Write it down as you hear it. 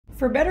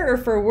For better or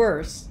for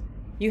worse,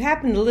 you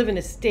happen to live in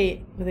a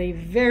state with a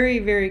very,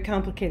 very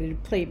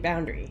complicated plate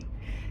boundary.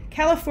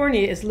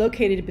 California is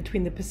located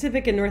between the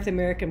Pacific and North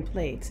American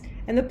plates,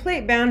 and the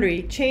plate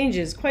boundary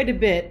changes quite a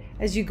bit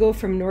as you go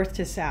from north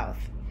to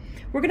south.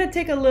 We're going to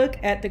take a look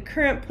at the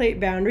current plate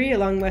boundary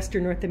along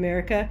western North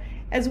America,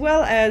 as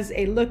well as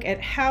a look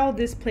at how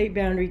this plate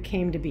boundary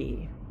came to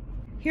be.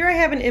 Here I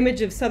have an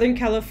image of Southern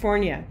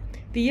California.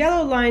 The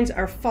yellow lines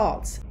are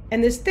faults,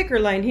 and this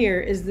thicker line here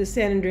is the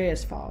San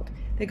Andreas Fault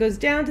that goes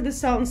down to the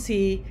Salton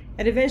Sea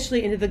and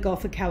eventually into the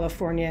Gulf of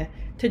California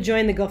to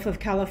join the Gulf of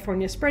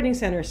California Spreading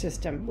Center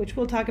system, which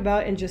we'll talk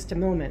about in just a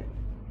moment.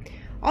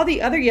 All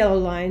the other yellow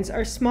lines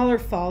are smaller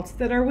faults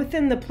that are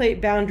within the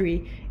plate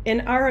boundary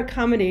and are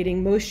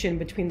accommodating motion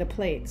between the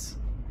plates.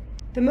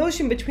 The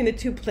motion between the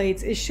two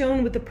plates is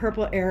shown with the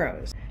purple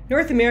arrows.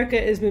 North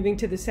America is moving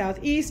to the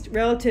southeast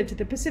relative to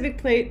the Pacific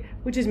plate,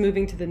 which is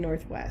moving to the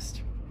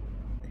northwest.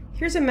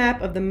 Here's a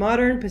map of the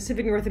modern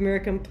Pacific North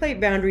American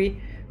plate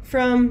boundary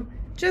from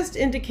just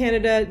into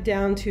Canada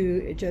down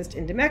to just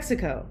into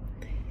Mexico.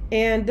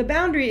 And the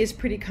boundary is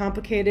pretty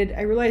complicated.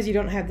 I realize you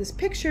don't have this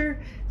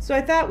picture, so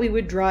I thought we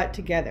would draw it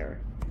together.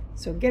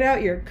 So get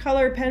out your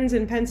color pens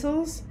and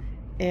pencils,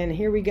 and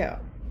here we go.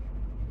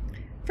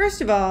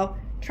 First of all,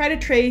 try to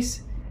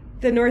trace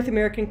the North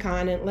American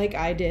continent like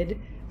I did.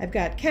 I've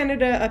got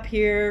Canada up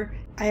here,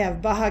 I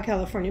have Baja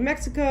California,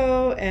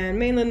 Mexico, and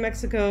mainland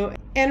Mexico,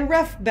 and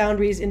rough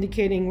boundaries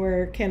indicating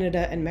where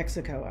Canada and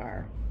Mexico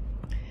are.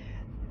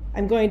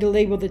 I'm going to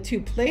label the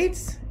two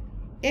plates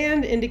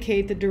and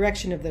indicate the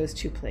direction of those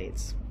two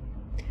plates.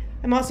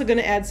 I'm also going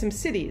to add some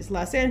cities,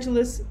 Los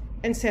Angeles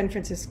and San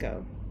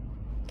Francisco.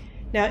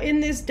 Now in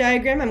this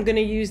diagram, I'm going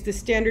to use the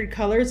standard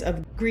colors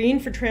of green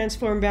for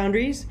transform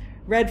boundaries,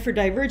 red for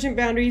divergent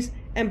boundaries,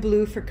 and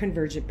blue for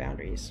convergent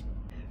boundaries.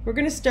 We're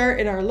going to start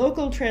in our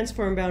local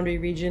transform boundary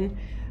region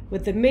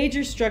with the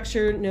major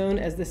structure known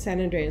as the San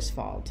Andreas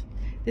Fault.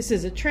 This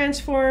is a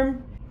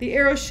transform. The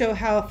arrows show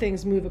how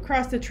things move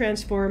across the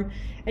transform,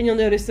 and you'll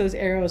notice those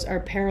arrows are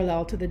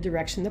parallel to the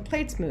direction the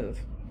plates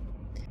move.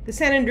 The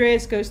San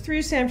Andreas goes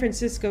through San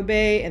Francisco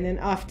Bay and then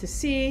off to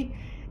sea,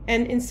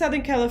 and in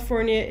Southern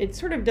California it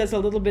sort of does a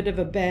little bit of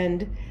a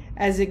bend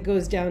as it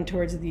goes down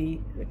towards the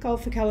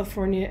Gulf of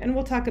California, and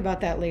we'll talk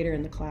about that later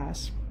in the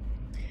class.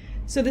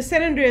 So the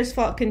San Andreas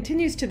Fault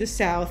continues to the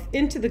south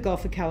into the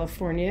Gulf of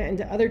California and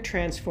to other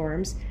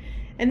transforms,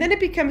 and then it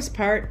becomes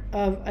part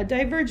of a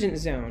divergent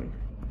zone.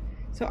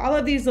 So all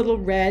of these little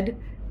red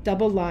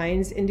double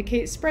lines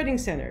indicate spreading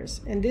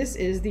centers, and this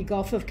is the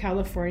Gulf of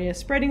California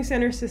Spreading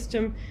Center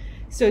system.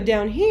 So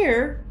down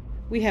here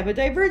we have a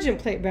divergent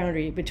plate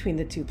boundary between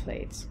the two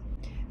plates.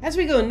 As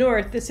we go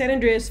north, the San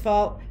Andreas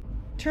Fault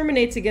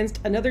terminates against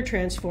another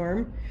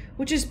transform,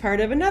 which is part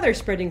of another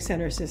spreading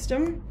center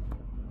system,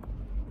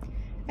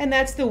 and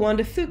that's the Juan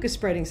de Fuca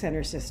Spreading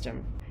Center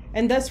system,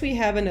 and thus we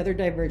have another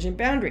divergent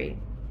boundary.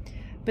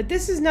 But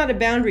this is not a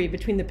boundary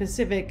between the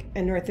Pacific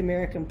and North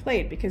American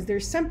plate, because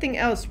there's something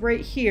else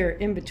right here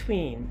in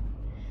between.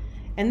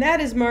 And that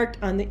is marked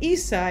on the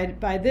east side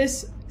by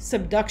this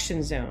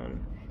subduction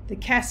zone, the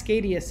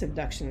Cascadia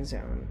subduction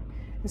zone.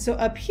 And so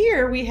up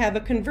here we have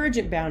a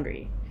convergent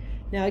boundary.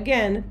 Now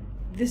again,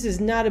 this is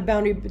not a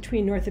boundary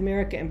between North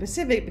America and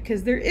Pacific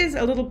because there is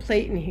a little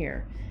plate in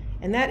here,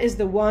 and that is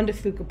the Juan de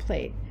Fuca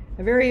plate,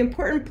 a very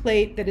important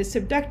plate that is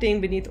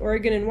subducting beneath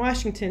Oregon and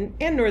Washington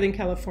and Northern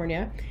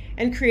California,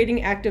 and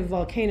creating active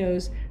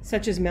volcanoes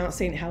such as Mount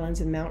St.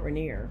 Helens and Mount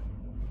Rainier.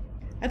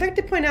 I'd like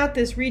to point out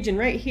this region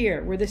right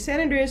here where the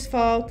San Andreas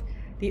Fault,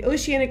 the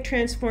Oceanic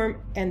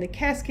Transform, and the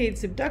Cascade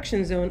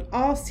Subduction Zone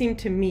all seem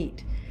to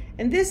meet.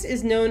 And this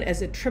is known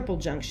as a triple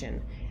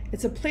junction.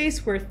 It's a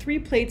place where three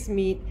plates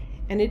meet,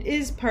 and it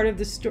is part of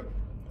the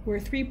where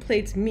three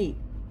plates meet,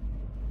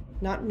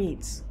 not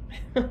meets.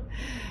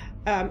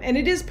 And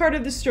it is part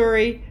of the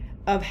story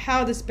of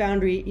how this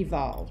boundary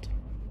evolved.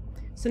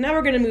 So now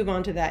we're going to move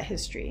on to that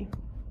history.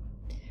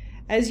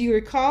 As you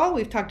recall,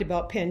 we've talked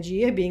about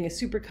Pangaea being a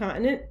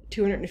supercontinent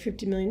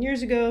 250 million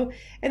years ago,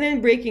 and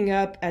then breaking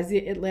up as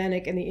the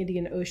Atlantic and the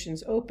Indian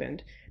Oceans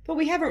opened. But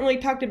we haven't really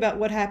talked about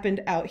what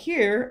happened out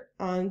here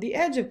on the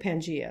edge of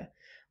Pangaea.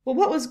 Well,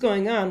 what was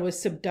going on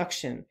was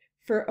subduction.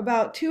 For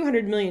about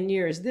 200 million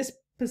years, this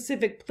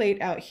Pacific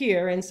plate out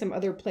here, and some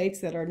other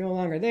plates that are no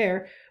longer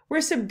there, were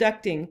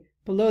subducting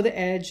below the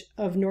edge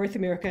of North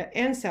America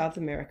and South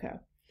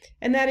America.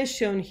 And that is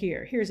shown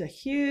here. Here's a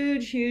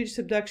huge, huge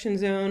subduction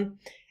zone.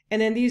 And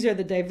then these are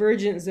the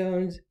divergent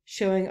zones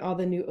showing all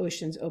the new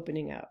oceans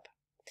opening up.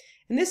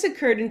 And this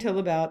occurred until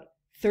about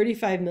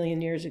 35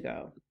 million years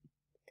ago.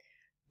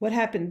 What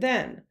happened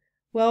then?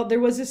 Well,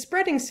 there was a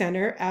spreading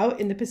center out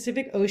in the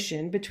Pacific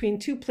Ocean between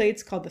two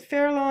plates called the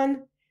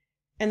Farallon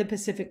and the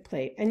Pacific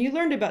Plate. And you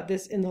learned about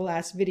this in the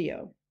last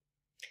video.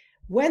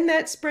 When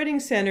that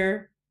spreading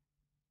center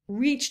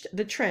reached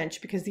the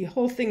trench, because the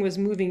whole thing was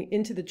moving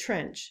into the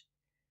trench,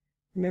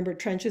 remember,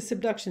 trench is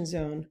subduction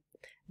zone,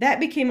 that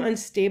became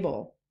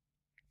unstable.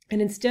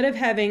 And instead of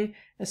having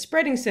a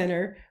spreading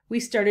center, we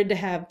started to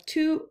have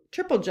two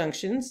triple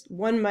junctions,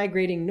 one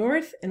migrating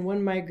north and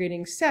one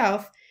migrating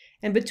south,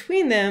 And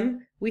between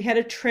them, we had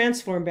a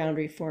transform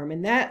boundary form,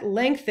 and that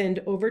lengthened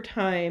over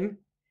time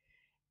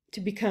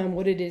to become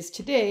what it is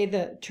today,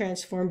 the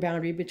transform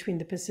boundary between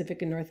the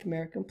Pacific and North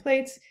American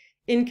plates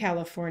in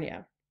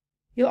California.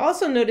 You'll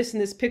also notice in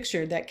this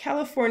picture that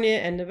California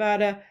and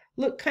Nevada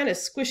look kind of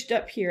squished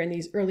up here in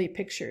these early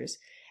pictures.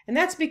 And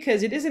that's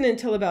because it isn't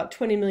until about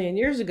 20 million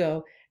years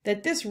ago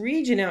that this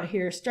region out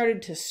here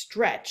started to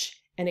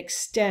stretch and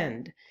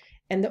extend.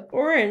 And the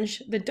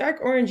orange, the dark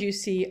orange you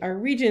see, are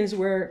regions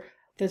where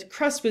the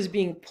crust was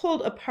being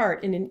pulled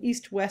apart in an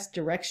east-west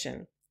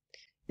direction.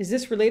 Is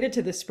this related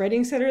to the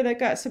spreading center that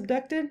got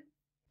subducted?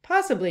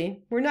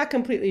 Possibly. We're not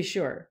completely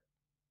sure.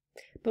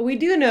 But we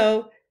do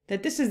know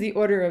that this is the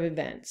order of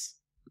events.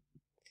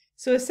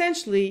 So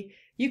essentially,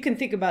 you can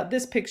think about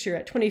this picture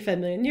at 25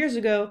 million years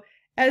ago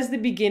as the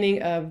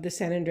beginning of the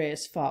San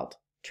Andreas Fault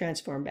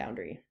transform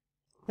boundary.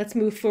 Let's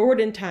move forward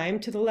in time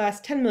to the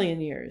last 10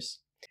 million years.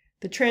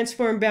 The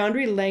transform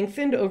boundary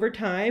lengthened over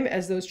time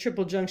as those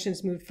triple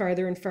junctions moved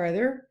farther and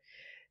farther.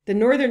 The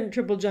northern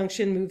triple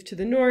junction moved to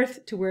the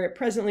north to where it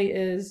presently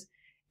is,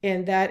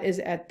 and that is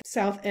at the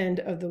south end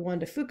of the Juan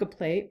de Fuca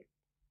plate.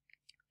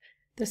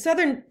 The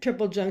southern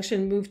triple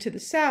junction moved to the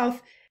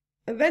south.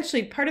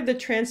 Eventually, part of the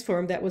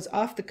transform that was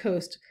off the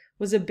coast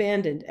was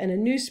abandoned, and a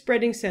new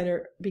spreading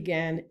center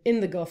began in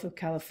the Gulf of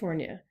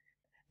California.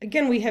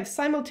 Again, we have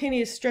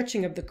simultaneous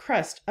stretching of the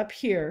crust up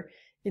here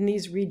in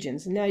these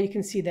regions. And now you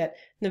can see that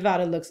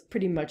Nevada looks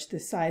pretty much the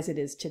size it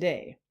is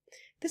today.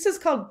 This is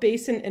called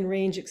basin and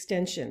range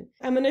extension.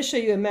 I'm going to show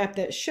you a map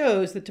that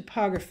shows the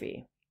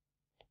topography.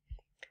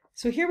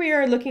 So here we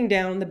are looking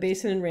down the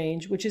basin and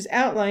range, which is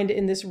outlined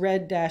in this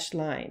red dashed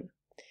line.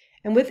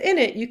 And within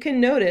it, you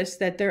can notice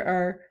that there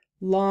are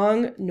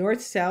long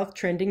north-south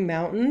trending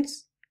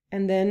mountains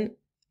and then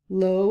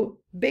low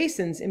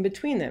basins in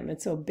between them.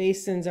 And so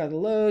basins are the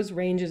lows,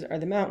 ranges are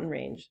the mountain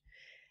range.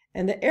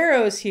 And the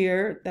arrows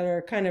here that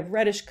are kind of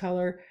reddish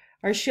color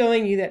are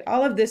showing you that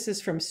all of this is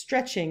from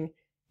stretching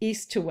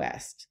east to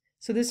west.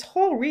 So this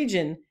whole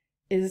region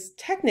is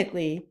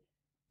technically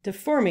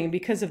deforming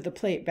because of the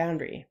plate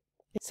boundary.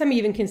 Some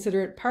even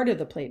consider it part of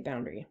the plate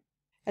boundary.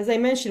 As I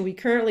mentioned, we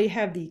currently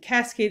have the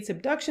Cascade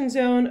subduction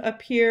zone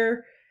up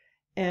here,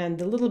 and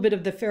the little bit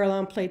of the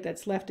Farallon plate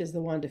that's left is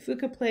the Juan de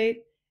Fuca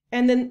plate.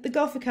 And then the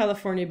Gulf of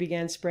California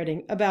began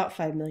spreading about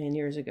 5 million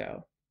years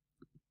ago.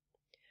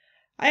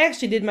 I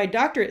actually did my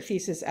doctorate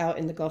thesis out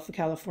in the Gulf of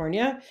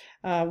California,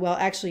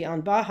 actually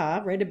on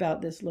Baja, right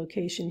about this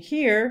location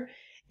here.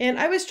 And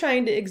I was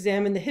trying to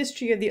examine the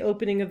history of the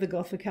opening of the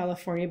Gulf of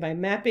California by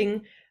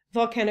mapping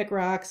volcanic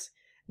rocks,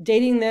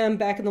 dating them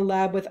back in the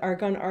lab with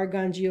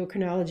argon-argon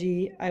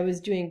geochronology. I was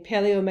doing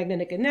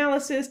paleomagnetic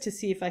analysis to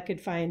see if I could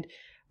find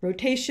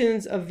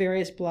rotations of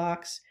various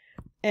blocks.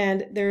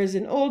 And there is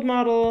an old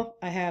model,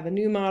 I have a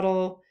new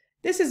model.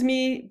 This is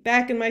me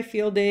back in my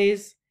field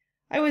days.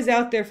 I was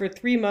out there for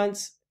 3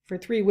 months, for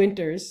 3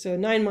 winters, so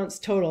 9 months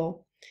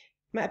total,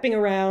 mapping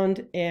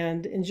around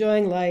and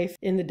enjoying life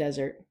in the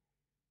desert.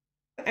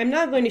 I'm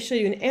now going to show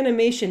you an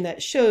animation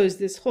that shows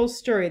this whole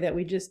story that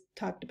we just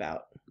talked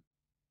about.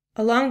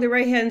 Along the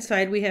right-hand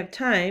side, we have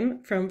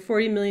time from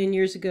 40 million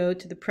years ago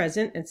to the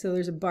present, and so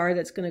there's a bar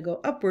that's going to go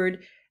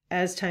upward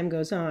as time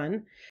goes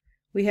on.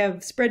 We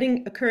have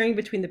spreading occurring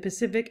between the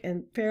Pacific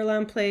and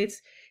Farallon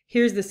plates.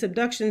 Here's the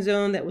subduction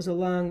zone that was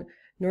along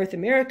North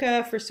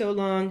America for so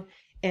long,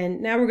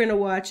 and now we're going to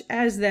watch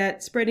as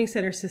that spreading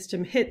center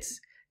system hits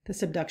the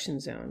subduction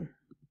zone.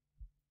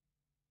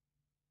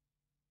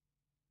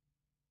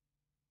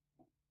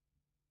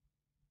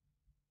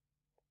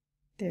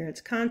 There,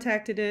 it's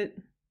contacted it.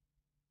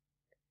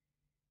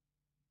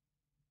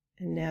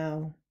 And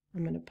now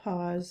I'm going to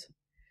pause.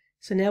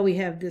 So now we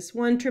have this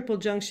one triple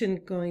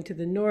junction going to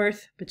the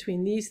north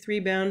between these 3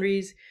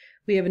 boundaries.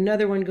 We have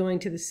another one going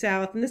to the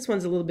south, and this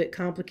one's a little bit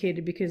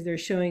complicated because they're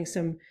showing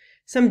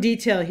some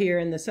detail here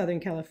in the Southern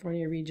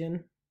California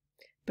region.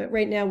 But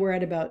right now we're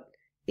at about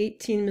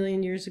 18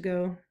 million years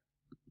ago.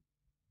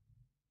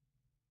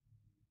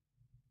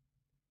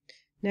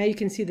 Now you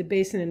can see the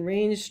basin and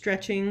range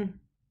stretching.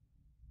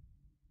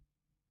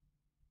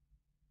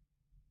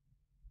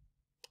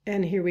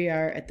 And here we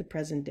are at the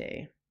present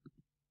day.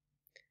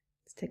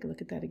 Let's take a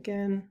look at that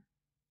again.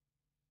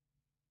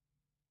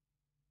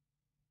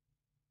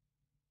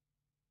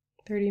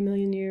 30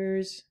 million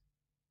years,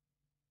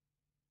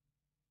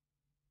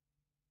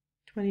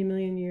 20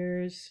 million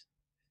years,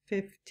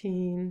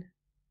 15,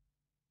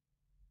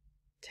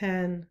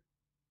 10,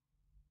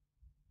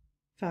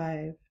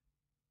 5,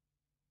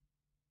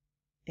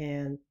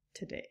 and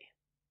today.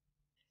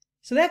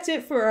 So that's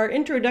it for our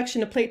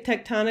introduction to plate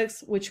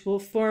tectonics, which will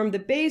form the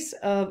base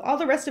of all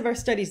the rest of our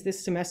studies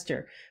this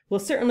semester. We'll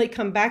certainly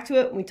come back to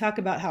it when we talk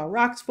about how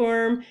rocks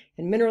form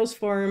and minerals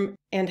form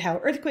and how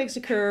earthquakes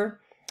occur.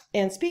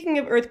 And speaking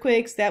of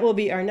earthquakes, that will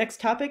be our next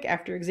topic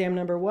after exam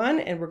number 1,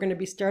 and we're going to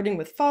be starting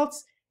with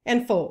faults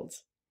and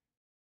folds.